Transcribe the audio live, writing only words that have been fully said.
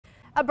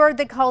A bird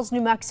that calls New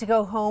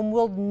Mexico home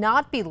will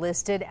not be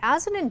listed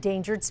as an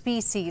endangered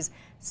species.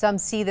 Some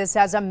see this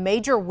as a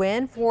major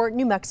win for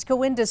New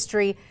Mexico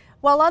industry,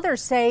 while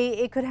others say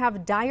it could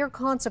have dire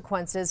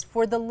consequences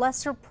for the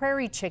lesser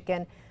prairie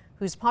chicken,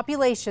 whose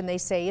population they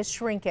say is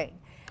shrinking.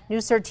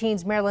 News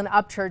 13's Marilyn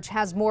Upchurch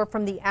has more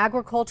from the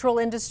agricultural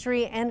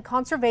industry and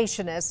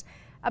conservationists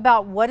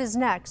about what is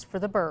next for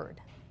the bird.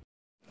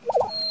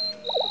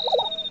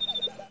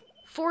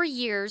 For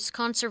years,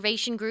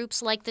 conservation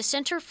groups like the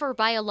Center for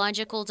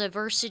Biological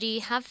Diversity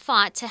have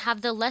fought to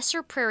have the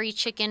lesser prairie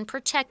chicken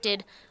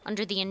protected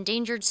under the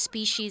Endangered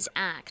Species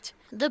Act.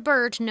 The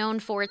bird, known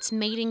for its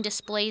mating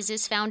displays,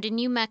 is found in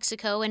New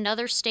Mexico and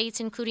other states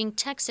including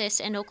Texas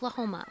and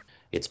Oklahoma.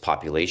 Its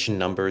population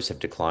numbers have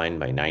declined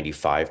by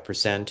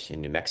 95%.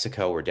 In New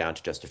Mexico, we're down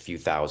to just a few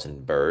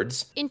thousand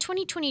birds. In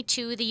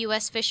 2022, the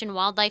U.S. Fish and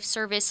Wildlife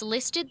Service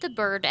listed the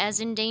bird as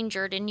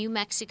endangered in New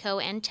Mexico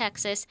and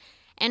Texas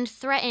and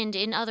threatened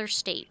in other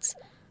states.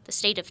 The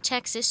state of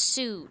Texas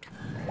sued.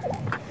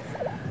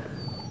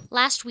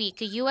 Last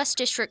week, a U.S.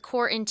 District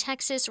Court in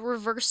Texas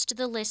reversed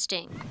the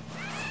listing.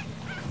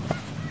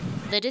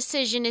 The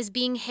decision is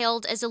being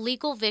hailed as a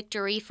legal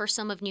victory for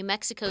some of New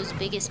Mexico's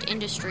biggest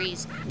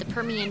industries. The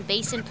Permian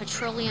Basin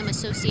Petroleum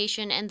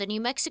Association and the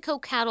New Mexico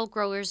Cattle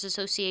Growers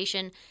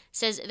Association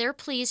says they're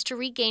pleased to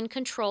regain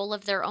control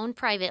of their own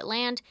private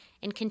land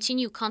and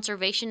continue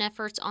conservation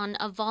efforts on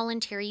a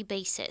voluntary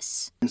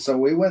basis. And so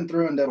we went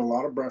through and did a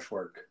lot of brush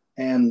work,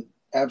 and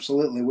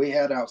absolutely we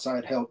had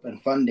outside help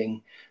and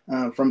funding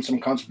from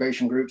some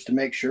conservation groups to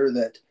make sure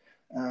that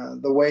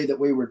the way that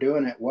we were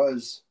doing it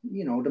was,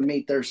 to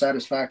meet their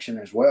satisfaction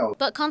as well.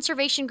 But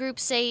conservation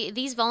groups say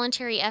these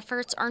voluntary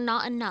efforts are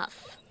not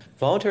enough.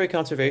 Voluntary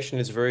conservation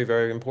is very,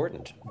 very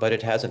important, but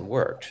it hasn't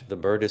worked. The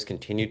bird has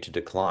continued to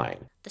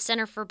decline. The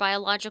Center for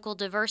Biological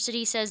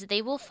Diversity says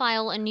they will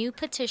file a new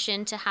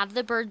petition to have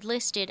the bird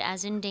listed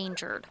as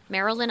endangered.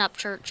 Marilyn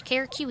Upchurch,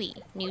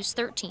 KRQE, News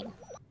 13.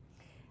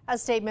 A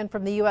statement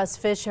from the U.S.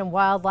 Fish and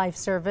Wildlife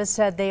Service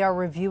said they are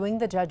reviewing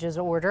the judge's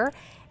order,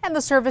 and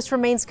the service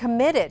remains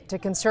committed to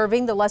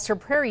conserving the lesser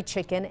prairie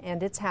chicken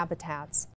and its habitats.